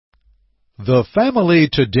The family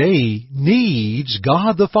today needs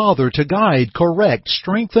God the Father to guide, correct,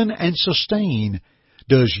 strengthen, and sustain.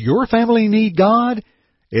 Does your family need God?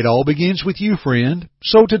 It all begins with you, friend.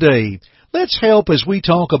 So today, let's help as we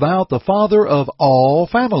talk about the Father of all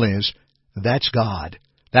families. That's God.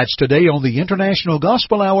 That's today on the International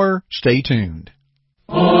Gospel Hour. Stay tuned.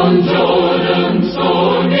 On Jordan's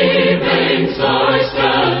stormy banks I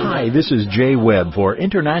stand. Hi, this is Jay Webb for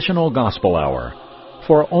International Gospel Hour.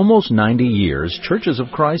 For almost 90 years, Churches of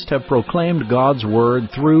Christ have proclaimed God's Word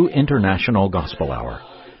through International Gospel Hour.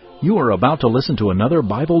 You are about to listen to another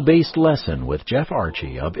Bible-based lesson with Jeff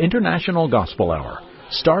Archie of International Gospel Hour,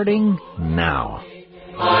 starting now.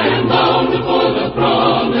 I am bound for the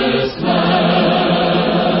promised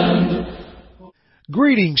land.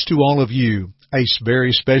 Greetings to all of you. A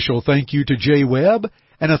very special thank you to Jay Webb,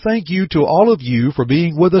 and a thank you to all of you for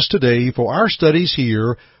being with us today for our studies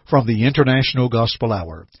here from the International Gospel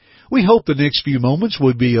Hour. We hope the next few moments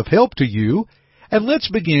would be of help to you, and let's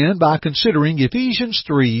begin by considering Ephesians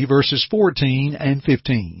 3, verses 14 and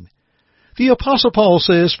 15. The Apostle Paul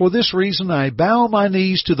says, "For this reason I bow my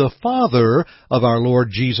knees to the Father of our Lord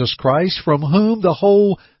Jesus Christ, from whom the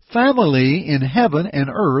whole family in heaven and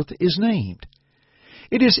earth is named."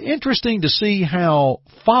 It is interesting to see how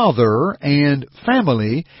father and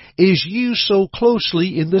family is used so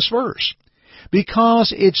closely in this verse,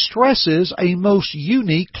 because it stresses a most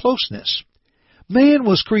unique closeness. Man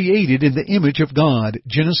was created in the image of God,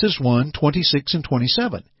 Genesis 1:26 and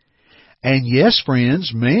 27. And yes,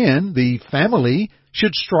 friends, man, the family,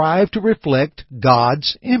 should strive to reflect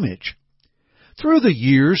God's image. Through the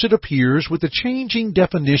years, it appears with the changing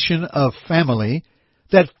definition of family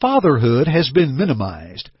that fatherhood has been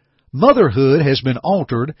minimized, motherhood has been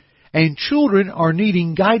altered, and children are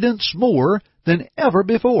needing guidance more than ever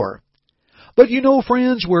before. But you know,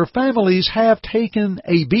 friends, where families have taken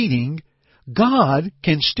a beating, God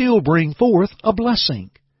can still bring forth a blessing.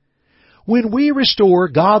 When we restore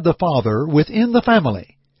God the Father within the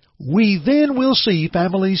family, we then will see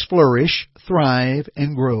families flourish, thrive,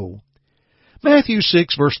 and grow. Matthew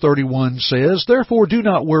 6, verse 31 says, "Therefore do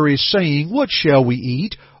not worry, saying, What shall we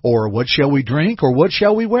eat? Or what shall we drink? Or what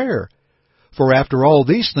shall we wear? For after all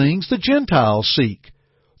these things the Gentiles seek.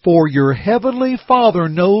 For your heavenly Father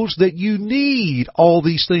knows that you need all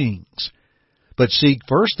these things. But seek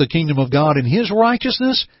first the kingdom of God and His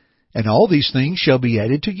righteousness, and all these things shall be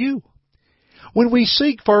added to you." When we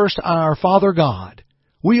seek first our Father God,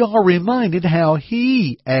 we are reminded how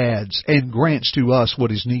He adds and grants to us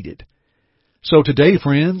what is needed. So today,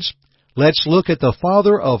 friends, let's look at the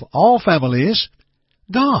Father of all families,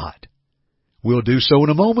 God. We'll do so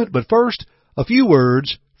in a moment, but first, a few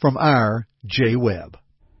words from our Jay Webb.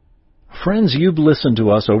 Friends, you've listened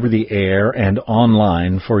to us over the air and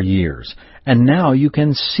online for years, and now you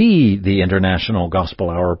can see the International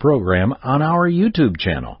Gospel Hour program on our YouTube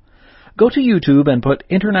channel. Go to YouTube and put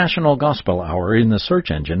International Gospel Hour in the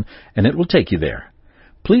search engine, and it will take you there.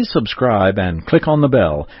 Please subscribe and click on the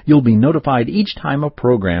bell. You'll be notified each time a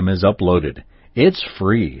program is uploaded. It's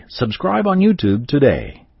free. Subscribe on YouTube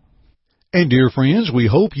today. And dear friends, we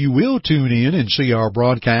hope you will tune in and see our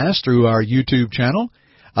broadcast through our YouTube channel.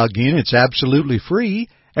 Again, it's absolutely free,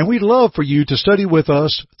 and we'd love for you to study with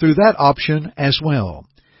us through that option as well.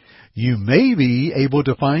 You may be able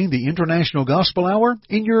to find the International Gospel Hour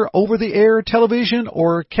in your over-the-air television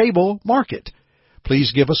or cable market.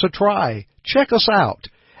 Please give us a try. Check us out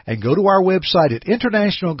and go to our website at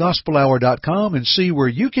internationalgospelhour.com and see where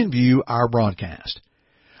you can view our broadcast.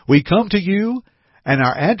 We come to you, and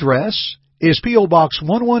our address is P.O. Box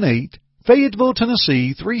 118, Fayetteville,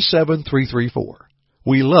 Tennessee 37334.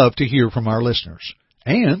 We love to hear from our listeners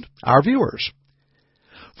and our viewers.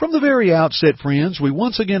 From the very outset, friends, we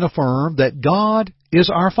once again affirm that God is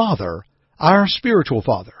our Father, our spiritual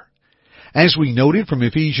Father. As we noted from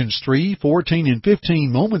Ephesians 3, 14 and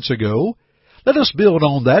 15 moments ago, let us build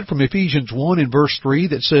on that from Ephesians 1 and verse 3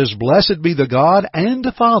 that says, "Blessed be the God and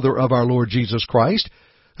Father of our Lord Jesus Christ,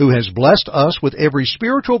 who has blessed us with every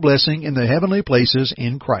spiritual blessing in the heavenly places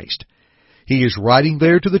in Christ." He is writing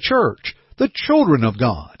there to the church, the children of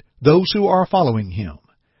God, those who are following Him.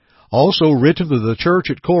 Also written to the church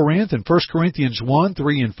at Corinth in 1 Corinthians 1,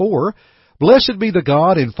 3 and 4, "Blessed be the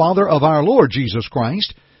God and Father of our Lord Jesus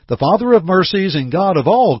Christ, the Father of mercies and God of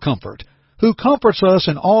all comfort, who comforts us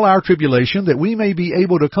in all our tribulation, that we may be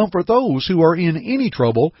able to comfort those who are in any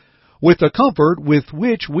trouble with the comfort with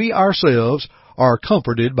which we ourselves are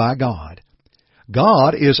comforted by God."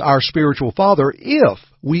 God is our spiritual Father if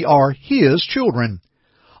we are His children.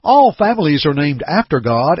 All families are named after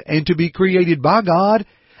God and to be created by God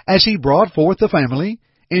as He brought forth the family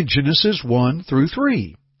in Genesis 1 through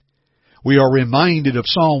 3. We are reminded of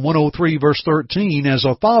Psalm 103 verse 13, as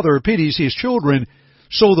a father pities his children,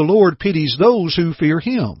 so the Lord pities those who fear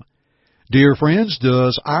Him. Dear friends,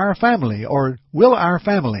 does our family, or will our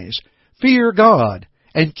families, fear God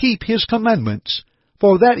and keep His commandments?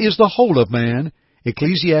 For that is the whole of man,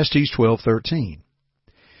 Ecclesiastes 12:13.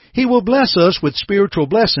 He will bless us with spiritual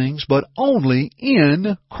blessings, but only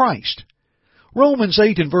in Christ. Romans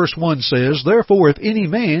 8 and verse 1 says, Therefore if any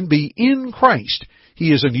man be in Christ,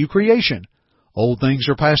 he is a new creation. Old things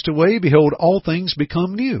are passed away, behold, all things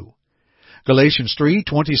become new. Galatians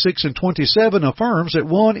 3:26 and 27 affirms that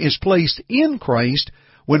one is placed in Christ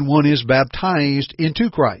when one is baptized into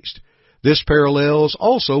Christ. This parallels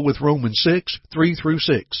also with Romans 6:3 through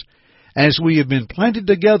 6. As we have been planted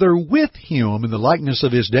together with Him in the likeness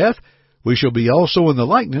of His death, we shall be also in the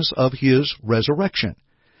likeness of His resurrection.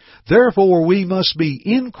 Therefore we must be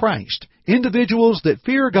in Christ, individuals that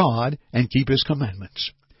fear God and keep His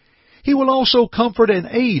commandments. He will also comfort and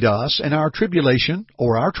aid us in our tribulation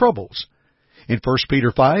or our troubles. In 1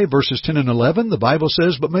 Peter 5, verses 10 and 11, the Bible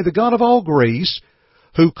says, But may the God of all grace,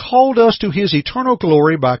 who called us to His eternal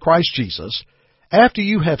glory by Christ Jesus, after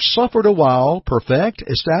you have suffered a while, perfect,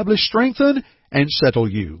 establish, strengthen, and settle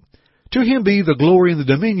you. To Him be the glory and the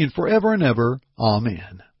dominion forever and ever.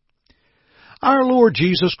 Amen. Our Lord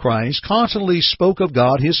Jesus Christ constantly spoke of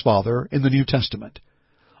God His Father in the New Testament.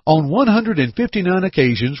 On 159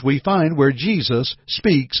 occasions we find where Jesus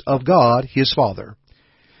speaks of God His Father.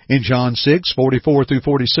 In John 6:44 through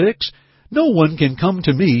 46, No one can come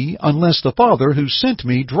to me unless the Father who sent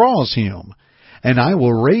me draws him, and I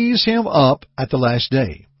will raise him up at the last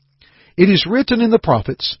day. It is written in the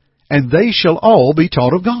prophets, and they shall all be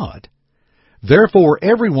taught of God. Therefore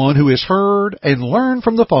everyone who has heard and learned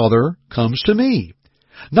from the Father comes to me.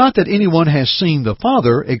 Not that anyone has seen the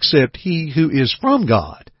Father except he who is from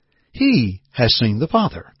God. He has seen the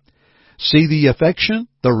Father. See the affection,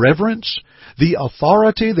 the reverence, the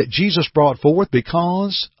authority that Jesus brought forth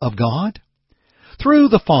because of God? Through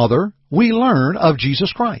the Father, we learn of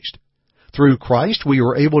Jesus Christ. Through Christ, we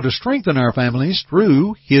are able to strengthen our families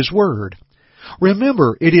through His Word.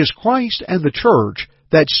 Remember, it is Christ and the church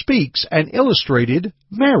that speaks and illustrated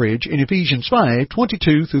marriage in Ephesians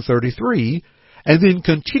 5:22 through 33, and then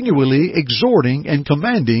continually exhorting and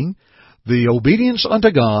commanding the obedience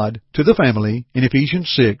unto God to the family in Ephesians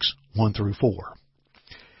 6:1 through 4.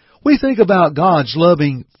 We think about God's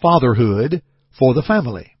loving fatherhood for the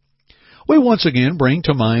family. We once again bring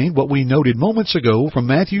to mind what we noted moments ago from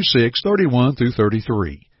Matthew 6:31 through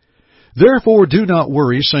 33. Therefore do not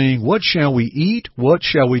worry, saying, What shall we eat, what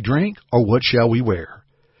shall we drink, or what shall we wear?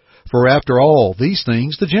 For after all these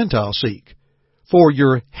things the Gentiles seek. For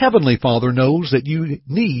your heavenly Father knows that you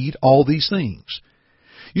need all these things.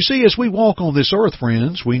 You see, as we walk on this earth,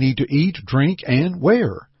 friends, we need to eat, drink, and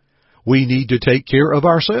wear. We need to take care of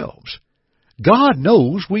ourselves. God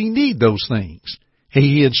knows we need those things.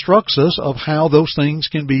 He instructs us of how those things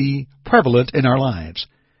can be prevalent in our lives.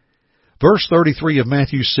 Verse 33 of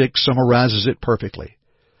Matthew 6 summarizes it perfectly.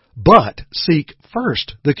 But seek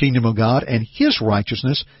first the kingdom of God and His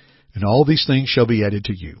righteousness, and all these things shall be added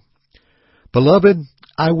to you. Beloved,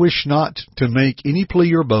 I wish not to make any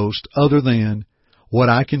plea or boast other than what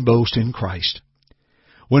I can boast in Christ.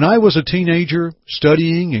 When I was a teenager,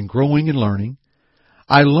 studying and growing and learning,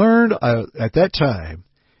 I learned at that time,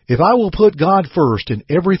 if I will put God first in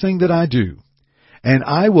everything that I do, and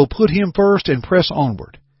I will put Him first and press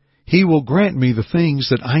onward, He will grant me the things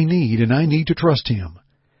that I need, and I need to trust Him.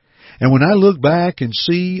 And when I look back and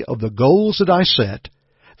see of the goals that I set,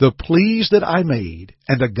 the pleas that I made,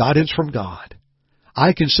 and the guidance from God,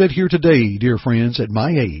 I can sit here today, dear friends, at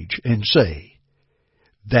my age and say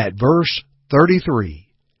that verse 33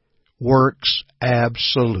 works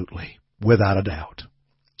absolutely, without a doubt.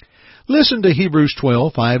 Listen to Hebrews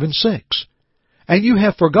 12:5 and 6. And you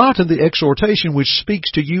have forgotten the exhortation which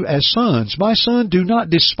speaks to you as sons. My son, do not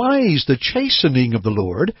despise the chastening of the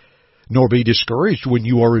Lord, nor be discouraged when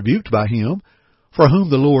you are rebuked by Him. For whom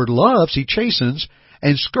the Lord loves, He chastens,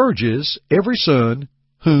 and scourges every son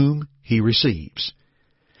whom He receives.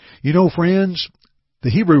 You know, friends, the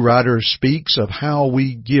Hebrew writer speaks of how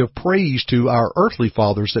we give praise to our earthly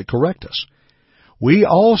fathers that correct us. We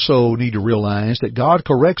also need to realize that God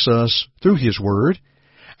corrects us through His Word,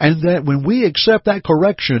 and that when we accept that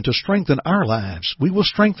correction to strengthen our lives, we will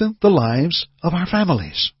strengthen the lives of our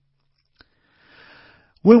families.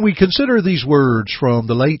 When we consider these words from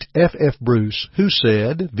the late F.F. Bruce, who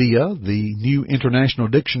said, via the New International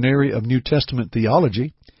Dictionary of New Testament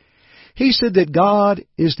Theology, he said that God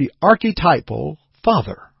is the archetypal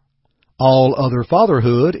father. All other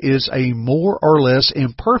fatherhood is a more or less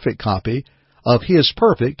imperfect copy of His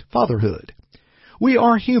perfect fatherhood. We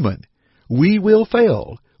are human. We will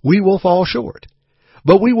fail. We will fall short.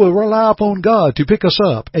 But we will rely upon God to pick us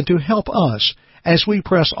up and to help us as we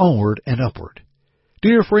press onward and upward.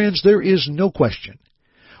 Dear friends, there is no question.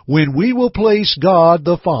 When we will place God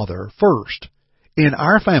the Father first in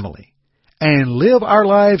our family and live our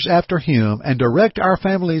lives after Him and direct our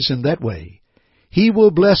families in that way, He will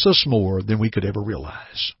bless us more than we could ever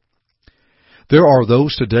realize. There are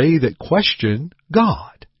those today that question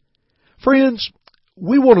God. Friends,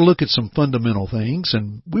 we want to look at some fundamental things,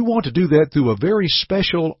 and we want to do that through a very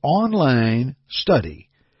special online study.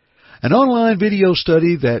 An online video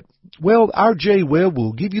study that, well, our Jay Webb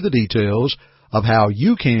will give you the details of how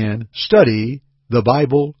you can study the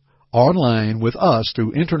Bible online with us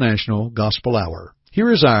through International Gospel Hour.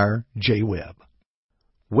 Here is our Jay Webb.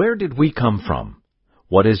 Where did we come from?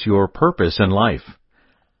 What is your purpose in life?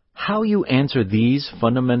 How you answer these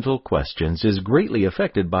fundamental questions is greatly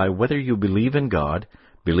affected by whether you believe in God,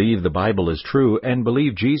 believe the Bible is true, and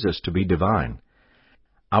believe Jesus to be divine.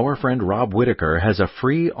 Our friend Rob Whitaker has a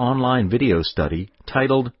free online video study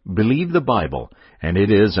titled Believe the Bible, and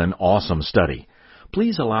it is an awesome study.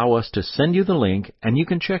 Please allow us to send you the link, and you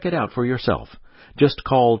can check it out for yourself. Just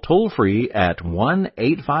call toll-free at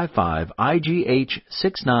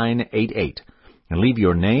 1-855-IGH-6988 and leave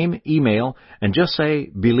your name, email, and just say,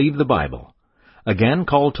 Believe the Bible. Again,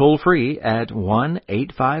 call toll-free at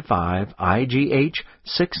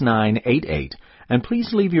 1-855-IGH-6988, and please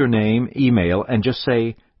leave your name, email, and just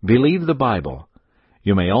say, Believe the Bible.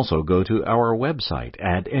 You may also go to our website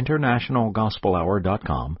at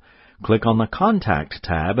internationalgospelhour.com, click on the Contact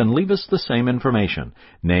tab, and leave us the same information,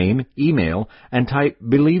 name, email, and type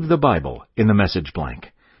Believe the Bible in the message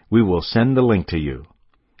blank. We will send the link to you.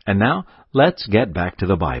 And now, let's get back to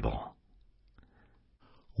the Bible.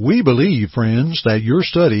 We believe, friends, that your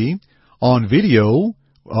study on video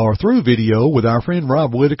or through video with our friend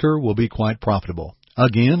Rob Whitaker will be quite profitable.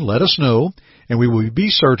 Again, let us know, and we will be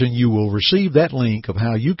certain you will receive that link of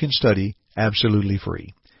how you can study absolutely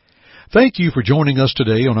free. Thank you for joining us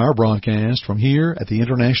today on our broadcast from here at the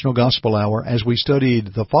International Gospel Hour as we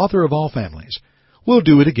studied the Father of all families. We'll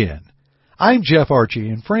do it again. I'm Jeff Archie,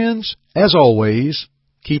 and friends, as always,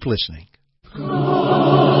 keep listening.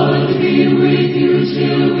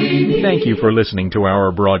 Thank you for listening to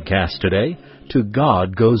our broadcast today. To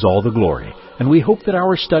God goes all the glory, and we hope that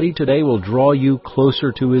our study today will draw you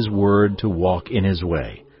closer to His Word to walk in His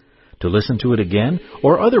way. To listen to it again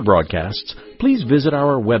or other broadcasts, please visit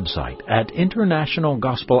our website at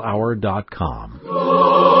internationalgospelhour.com.